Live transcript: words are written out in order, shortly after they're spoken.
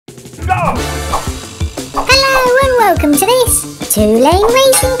Welcome to this two-lane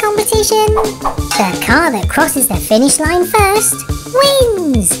racing competition. The car that crosses the finish line first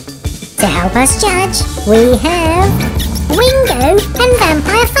wins. To help us judge, we have Wingo and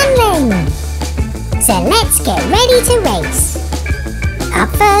Vampire Funling. So let's get ready to race. Up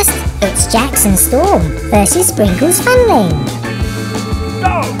first, it's Jackson Storm versus Sprinkles Funling.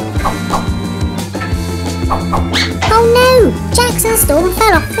 Oh no! Jackson Storm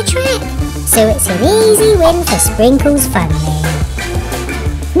fell off the track, so it's an easy win for Sprinkles Funling.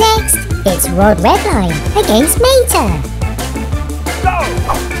 Next, it's Rod Redline against Mater.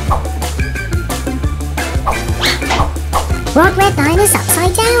 Rod Redline is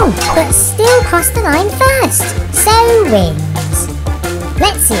upside down, but still crossed the line first, so wins.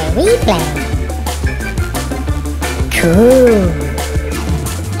 Let's see a replay. Cool.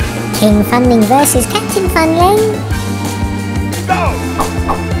 King Funling versus Captain Funling.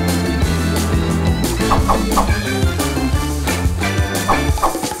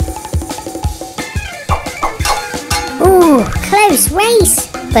 Ooh, close race,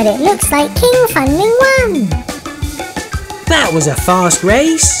 but it looks like King Funling won. That was a fast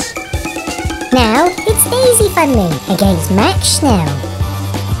race. Now it's Daisy Funling against Max Schnell.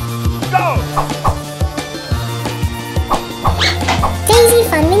 Daisy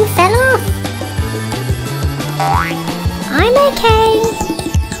Funling fell off. I'm okay.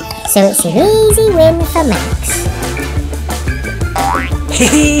 So it's an easy win for Max.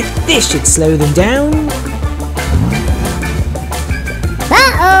 Hehe, this should slow them down.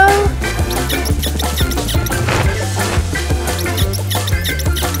 Uh-oh!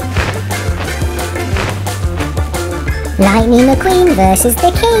 Lightning McQueen versus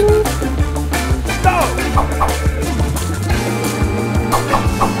the King.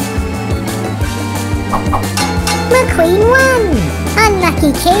 McQueen won!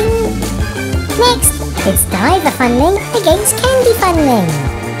 Unlucky King! Next, it's Diver Funling against Candy Funling.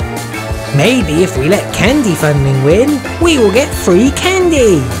 Maybe if we let Candy Funling win, we will get free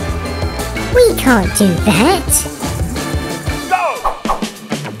candy. We can't do that.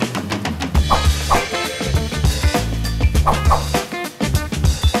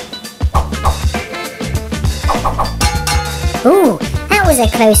 Ooh, that was a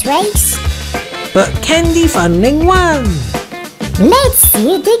close race. But Candy Funling won. Let's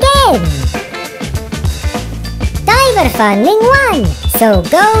see it again. Diver Funling won, so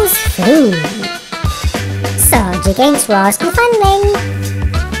goes through. Sarge against Rascal Funling.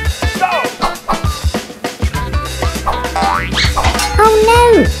 Oh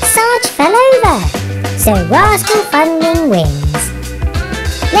no, Sarge fell over, so Rascal Funling wins.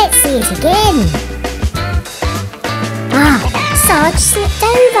 Let's see it again. Sarge slipped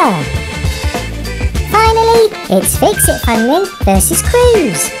over. Finally, it's Fix-It Funling versus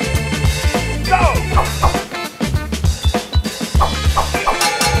Cruz.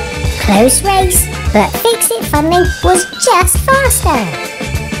 Close race, but Fix-It Funling was just faster.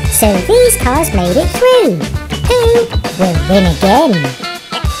 So these cars made it through. Who will win again?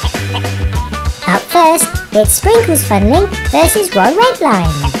 Up first, it's Sprinkles Funling versus Rod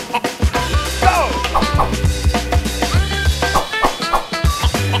Redline.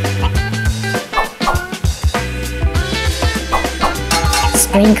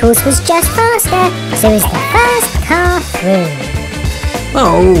 Sprinkles was just faster, so is the first car through.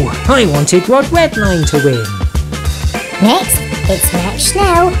 Oh, I wanted Rod Redline to win. Next, it's Max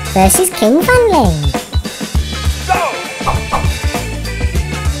Schnell versus King Funling.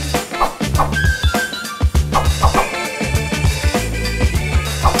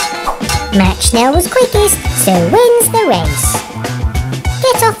 Max Schnell was quickest, so wins the race.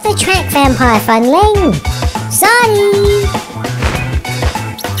 Get off the track, Vampire Funling! Sorry!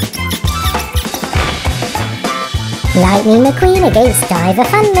 Lightning McQueen against Diver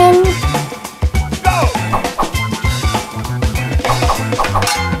Funling.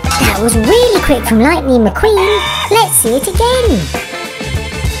 That was really quick from Lightning McQueen. Let's see it again.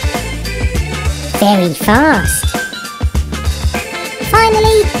 Very fast.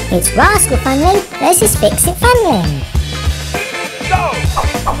 Finally, it's Rascal Funling versus Fix-It Funling.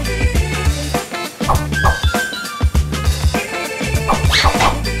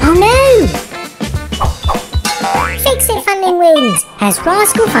 Oh no! Fix-It Funling wins as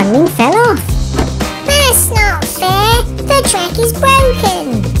Rascal Funling fell off. That's not fair. The track is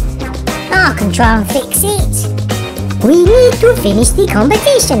broken. I'll control and fix it. We need to finish the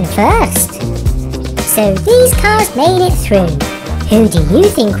competition first. So these cars made it through. Who do you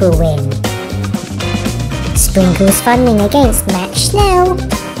think will win? Sprinkles Funling against Max Schnell.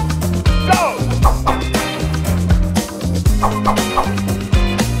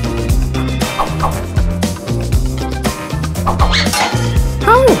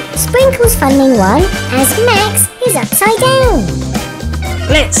 Sprinkles Funling won as Max is upside down.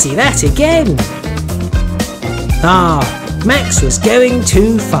 Let's see that again. Ah, Max was going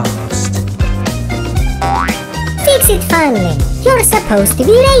too fast. Fix it, Funling. You're supposed to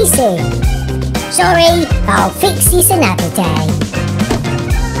be racing. Sorry, I'll fix this another day.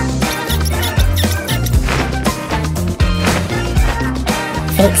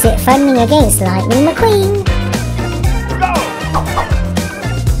 Fix it, Funling against Lightning McQueen.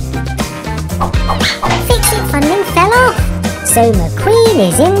 Fix it, Funling fell off, so McQueen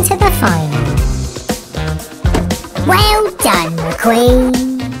is into the final. Well done, McQueen.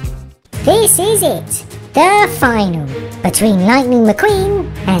 This is it, the final between Lightning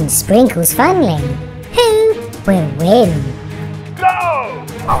McQueen and Sprinkles Funling. Who will win? Go!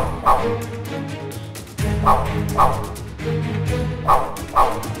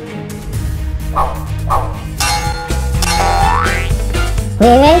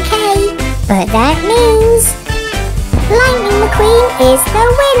 We're okay, but that means Lightning McQueen is the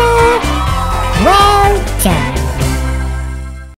winner. Well done.